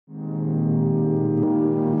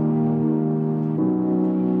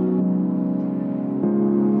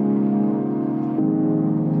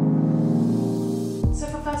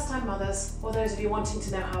those of you wanting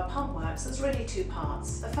to know how a pump works, there's really two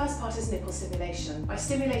parts. The first part is nipple stimulation. By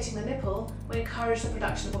stimulating the nipple, we encourage the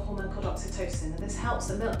production of a hormone called oxytocin, and this helps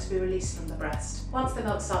the milk to be released from the breast. Once the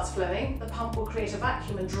milk starts flowing, the pump will create a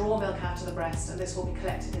vacuum and draw milk out of the breast, and this will be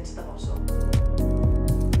collected into the bottle.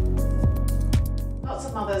 Lots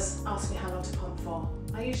of mothers ask me how long to pump for.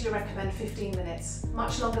 I usually recommend 15 minutes.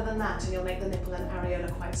 Much longer than that and you'll make the nipple and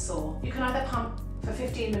areola quite sore. You can either pump for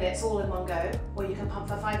 15 minutes all in one go, or you can pump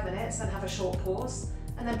for 5 minutes, then have a short pause,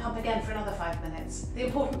 and then pump again for another 5 minutes. The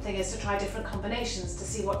important thing is to try different combinations to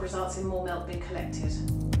see what results in more milk being collected.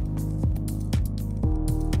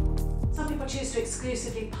 Some people choose to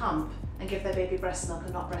exclusively pump and give their baby breast milk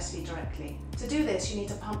and not breastfeed directly. To do this, you need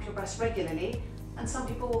to pump your breast regularly, and some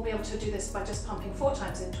people will be able to do this by just pumping 4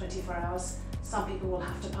 times in 24 hours. Some people will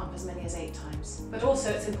have to pump as many as 8 times. But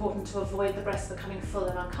also it's important to avoid the breast becoming full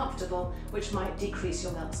and uncomfortable, which might decrease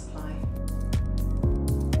your milk supply.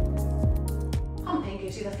 Pumping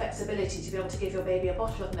gives you the flexibility to be able to give your baby a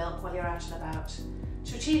bottle of milk while you're out and about.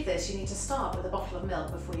 To achieve this, you need to start with a bottle of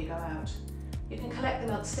milk before you go out. You can collect the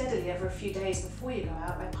milk steadily over a few days before you go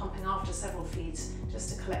out by pumping after several feeds,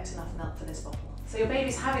 just to collect enough milk for this bottle. So your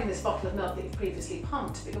baby's having this bottle of milk that you've previously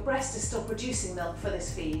pumped, but your breast is still producing milk for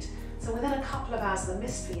this feed. So within a couple of hours of the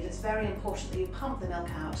missed feed, it's very important that you pump the milk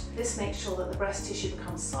out. This makes sure that the breast tissue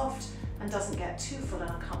becomes soft and doesn't get too full and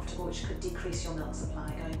uncomfortable, which could decrease your milk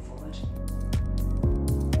supply going forward.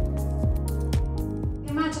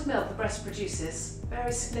 The amount of milk the breast produces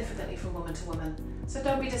varies significantly from woman to woman, so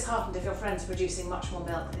don't be disheartened if your friend's producing much more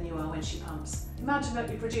milk than you are when she pumps. The amount of milk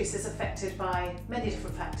you produce is affected by many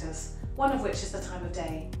different factors, one of which is the time of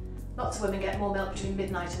day. Lots of women get more milk between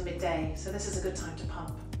midnight and midday, so this is a good time to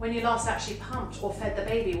pump. When you last actually pumped or fed the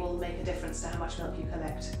baby will make a difference to how much milk you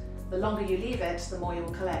collect. The longer you leave it, the more you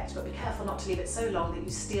will collect, but be careful not to leave it so long that you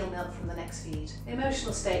steal milk from the next feed. The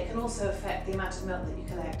emotional state can also affect the amount of milk that you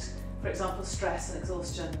collect. For example, stress and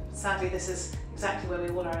exhaustion. Sadly, this is exactly where we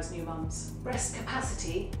all are as new mums. Breast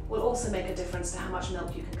capacity will also make a difference to how much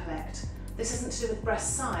milk you can collect. This isn't to do with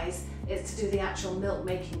breast size, it's to do with the actual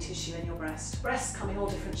milk-making tissue in your breast. Breasts come in all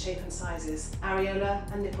different shapes and sizes.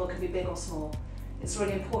 Areola and nipple can be big or small. It's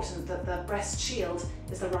really important that the breast shield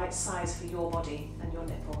is the right size for your body and your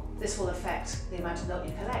nipple. This will affect the amount of milk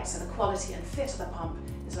you collect, so the quality and fit of the pump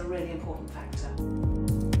is a really important factor.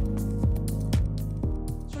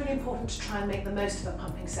 It's really important to try and make the most of a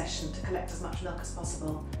pumping session to collect as much milk as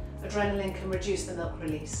possible. Adrenaline can reduce the milk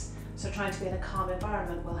release, so trying to be in a calm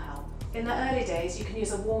environment will help. In the early days, you can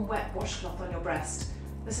use a warm, wet washcloth on your breast.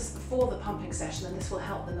 This is before the pumping session and this will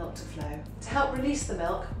help the milk to flow. To help release the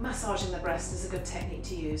milk, massaging the breast is a good technique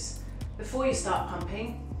to use. Before you start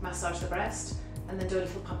pumping, massage the breast and then do a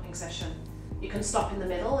little pumping session. You can stop in the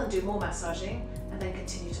middle and do more massaging and then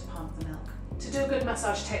continue to pump the milk. To do a good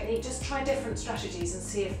massage technique, just try different strategies and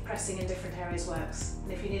see if pressing in different areas works.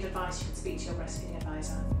 And if you need advice, you can speak to your breastfeeding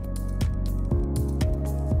advisor.